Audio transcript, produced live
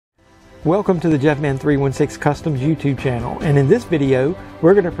Welcome to the Jeffman316 Customs YouTube channel, and in this video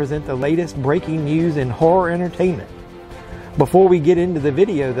we're going to present the latest breaking news in horror entertainment. Before we get into the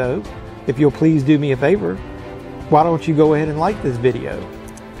video though, if you'll please do me a favor, why don't you go ahead and like this video?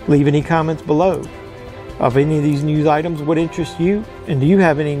 Leave any comments below of any of these news items, what interests you, and do you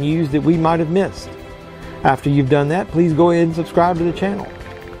have any news that we might have missed? After you've done that, please go ahead and subscribe to the channel.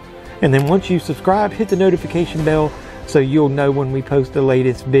 And then once you subscribe, hit the notification bell so you'll know when we post the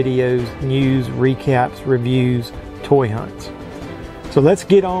latest videos, news, recaps, reviews, toy hunts. So let's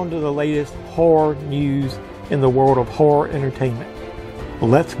get on to the latest horror news in the world of horror entertainment.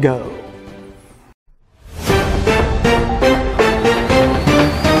 Let's go.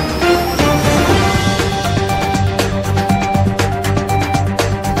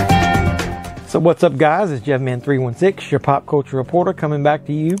 So what's up guys, it's Jeffman316, your pop culture reporter, coming back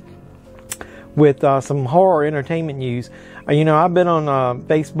to you with some horror entertainment news. You know, I've been on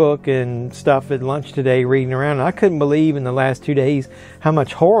Facebook and stuff at lunch today reading around, and I couldn't believe in the last 2 days how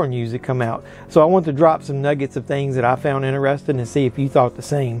much horror news had come out. So I want to drop some nuggets of things that I found interesting and see if you thought the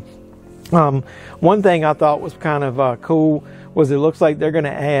same. One thing I thought was kind of cool was it looks like they're going to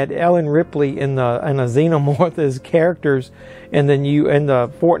add Ellen Ripley in a Xenomorph as characters in the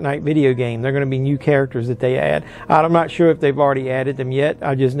Fortnite video game. They're going to be new characters that they add. I'm not sure if they've already added them yet.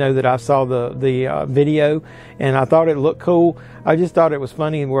 I just know that I saw the video and I thought it looked cool. I just thought it was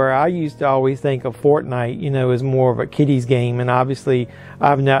funny where I used to always think of Fortnite, you know, as more of a kiddies game, and obviously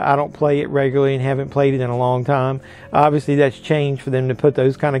I don't play it regularly and haven't played it in a long time. Obviously that's changed for them to put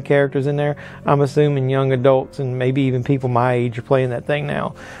those kind of characters in there. I'm assuming young adults and maybe even people my age are playing that thing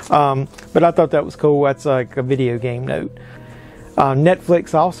now. But I thought that was cool. That's like a video game note.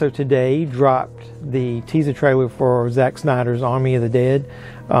 Netflix also today dropped the teaser trailer for Zack Snyder's Army of the Dead.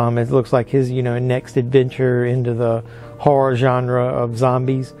 It looks like his, you know, next adventure into the horror genre of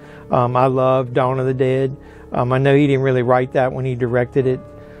zombies. I love Dawn of the Dead. I know he didn't really write that when he directed it.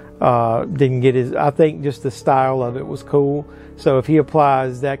 Didn't get his, I think just the style of it was cool. So if he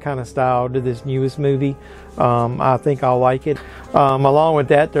applies that kind of style to this newest movie, I think I'll like it. Along with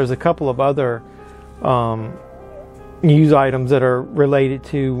that, there's a couple of other news items that are related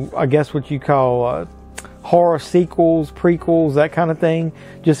to, I guess, what you call horror sequels, prequels, that kind of thing.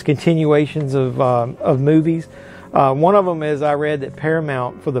 Just continuations of movies. One of them is I read that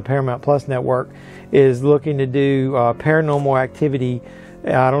Paramount, for the Paramount Plus network, is looking to do Paranormal Activity.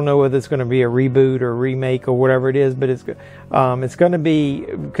 I don't know whether it's going to be a reboot or remake or whatever it is, but it's going to be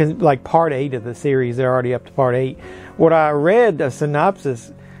like part 8 of the series. They're already up to part 8. What I read, a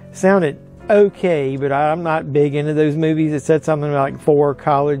synopsis, sounded okay, but I'm not big into those movies. It said something like 4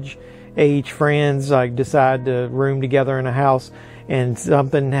 college-age friends like decide to room together in a house, and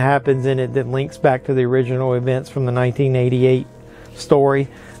something happens in it that links back to the original events from the 1988 story.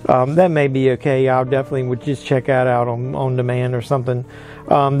 That may be okay. I definitely would just check that out on demand or something.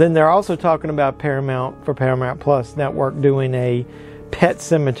 Then they're also talking about Paramount, for Paramount Plus network, doing a Pet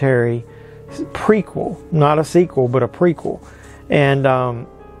Sematary prequel, not a sequel, but a prequel. And I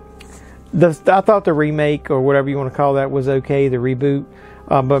thought the remake, or whatever you want to call that, was okay, the reboot.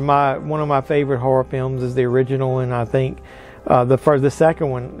 But one of my favorite horror films is the original, and I think the second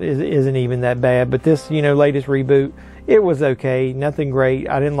one isn't even that bad. But this, you know, latest reboot, it was okay, nothing great.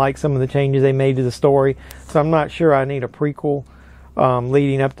 I didn't like some of the changes they made to the story, so I'm not sure I need a prequel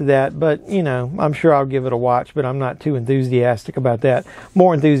leading up to that. But, you know, I'm sure I'll give it a watch, but I'm not too enthusiastic about that.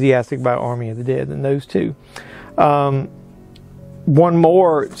 More enthusiastic about Army of the Dead than those two. One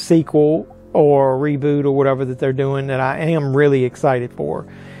more sequel or reboot or whatever that they're doing that I am really excited for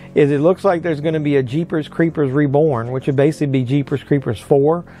is, it looks like there's going to be a Jeepers Creepers Reborn, which would basically be Jeepers Creepers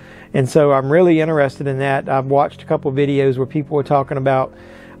 4. And so I'm really interested in that. I've watched a couple of videos where people were talking about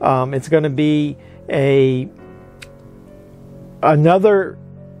it's going to be another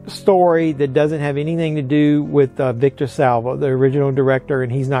story that doesn't have anything to do with Victor Salva, the original director,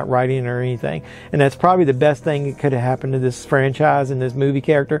 and he's not writing it or anything. And that's probably the best thing that could have happened to this franchise and this movie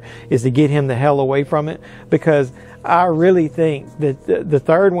character, is to get him the hell away from it, because I really think that the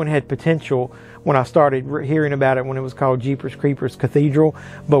third one had potential when I started hearing about it, when it was called Jeepers Creepers Cathedral.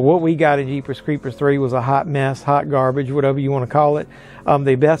 But what we got in Jeepers Creepers 3 was a hot mess, hot garbage, whatever you want to call it.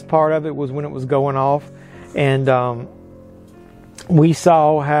 The best part of it was when it was going off, and we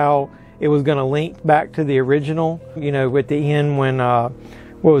saw how it was going to link back to the original, you know, at the end when, what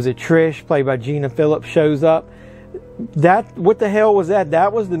was it, Trish, played by Gina Phillips, shows up. What the hell was that?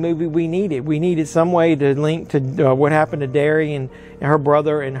 That was the movie we needed. We needed some way to link to what happened to Derry and her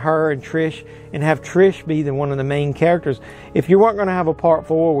brother and her and Trish, and have Trish be one of the main characters. If you weren't going to have a part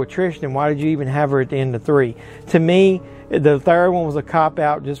 4 with Trish, then why did you even have her at the end of 3? To me, The third one was a cop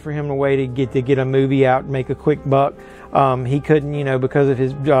out just for him to wait to get a movie out and make a quick buck. He couldn't, you know, because of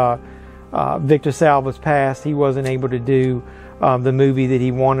his Victor Salva's past, he wasn't able to do the movie that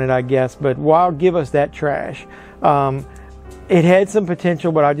he wanted, I guess. But I'll give us that trash. It had some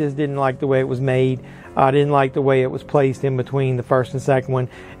potential, but I just didn't like the way it was made. I didn't like the way it was placed in between the first and second one.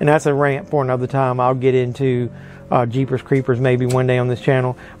 And that's a rant for another time. I'll get into Jeepers Creepers maybe one day on this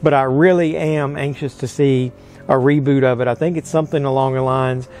channel. But I really am anxious to see a reboot of it. I think it's something along the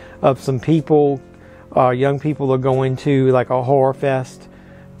lines of some people, young people are going to like a horror fest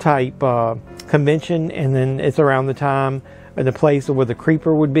type convention. And then it's around the time and the place where the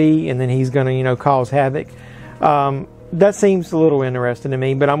creeper would be. And then he's going to, you know, cause havoc. That seems a little interesting to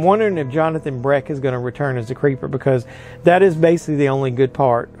me, but I'm wondering if Jonathan Breck is going to return as the creeper, because that is basically the only good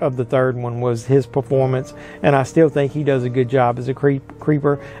part of the third one was his performance, and I still think he does a good job as a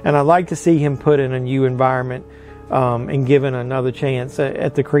creeper, and I'd like to see him put in a new environment and given another chance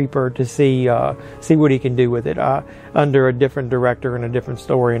at the creeper to see what he can do with it under a different director and a different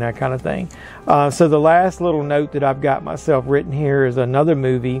story and that kind of thing. So the last little note that I've got myself written here is another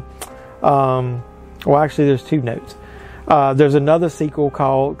movie. Well, actually, there's two notes. There's another sequel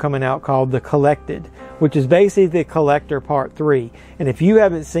coming out called The Collected, which is basically The Collector Part 3. And if you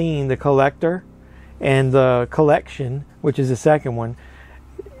haven't seen The Collector and The Collection, which is the second one,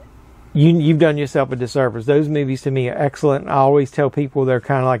 you've done yourself a disservice. Those movies to me are excellent. I always tell people they're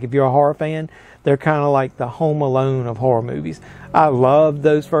kind of like, if you're a horror fan, they're kind of like the Home Alone of horror movies. I love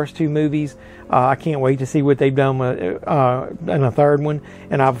those first two movies. I can't wait to see what they've done in a third one.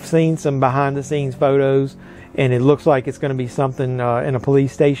 And I've seen some behind the scenes photos, and it looks like it's going to be something in a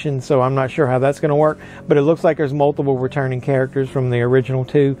police station, so I'm not sure how that's going to work. But it looks like there's multiple returning characters from the original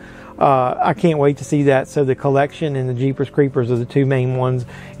two. I can't wait to see that. So The Collection and the Jeepers Creepers are the two main ones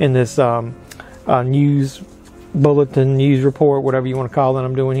in this news bulletin, news report, whatever you want to call it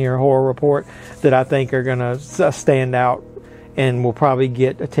I'm doing here, horror report, that I think are going to stand out and will probably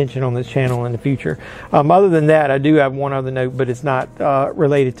get attention on this channel in the future. Other than that, I do have one other note, but it's not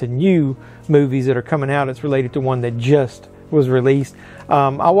related to new movies that are coming out. It's related to one that just was released.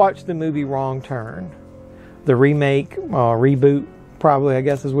 I watched the movie Wrong Turn, the remake, reboot, probably, I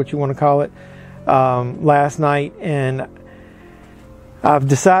guess is what you want to call it, last night, and I've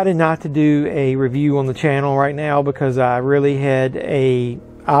decided not to do a review on the channel right now because I really had a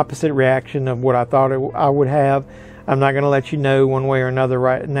opposite reaction of what I thought I would have. I'm not going to let you know one way or another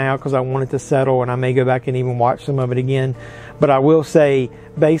right now because I want it to settle, and I may go back and even watch some of it again. But I will say,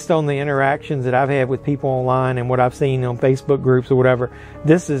 based on the interactions that I've had with people online and what I've seen on Facebook groups or whatever,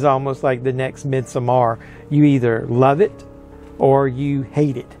 this is almost like the next Midsommar. You either love it or you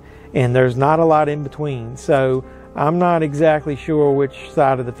hate it, and there's not a lot in between. So I'm not exactly sure which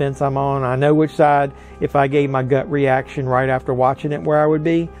side of the fence I'm on. I know which side, if I gave my gut reaction right after watching it, where I would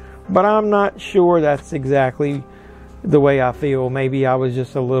be, but I'm not sure that's exactly the way I feel. Maybe I was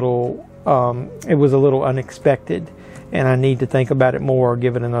just a little, it was a little unexpected, and I need to think about it more or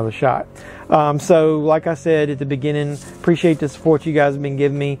give it another shot. So like I said at the beginning, appreciate the support you guys have been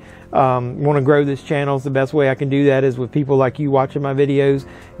giving me. Want to grow this channel. The best way I can do that is with people like you watching my videos.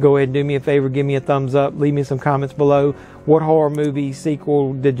 Go ahead and do me a favor, give me a thumbs up, leave me some comments below. What horror movie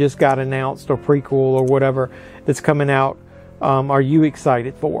sequel that just got announced or prequel or whatever that's coming out are you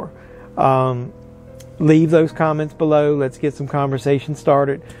excited for? Leave those comments below. Let's get some conversation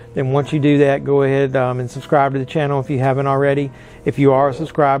started. Then once you do that, go ahead and subscribe to the channel if you haven't already. If you are a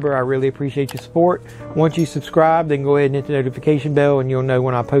subscriber, I really appreciate your support. Once you subscribe, then go ahead and hit the notification bell, and you'll know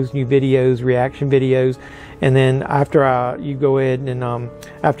when I post new videos, reaction videos. And then after you go ahead and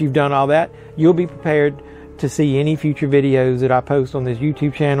after you've done all that, you'll be prepared to see any future videos that I post on this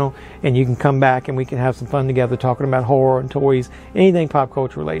YouTube channel, and you can come back and we can have some fun together talking about horror and toys, anything pop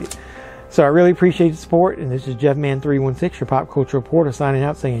culture related. So I really appreciate the support, and this is JeffMan316, your pop culture reporter, signing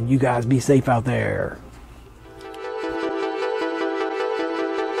out saying, you guys be safe out there.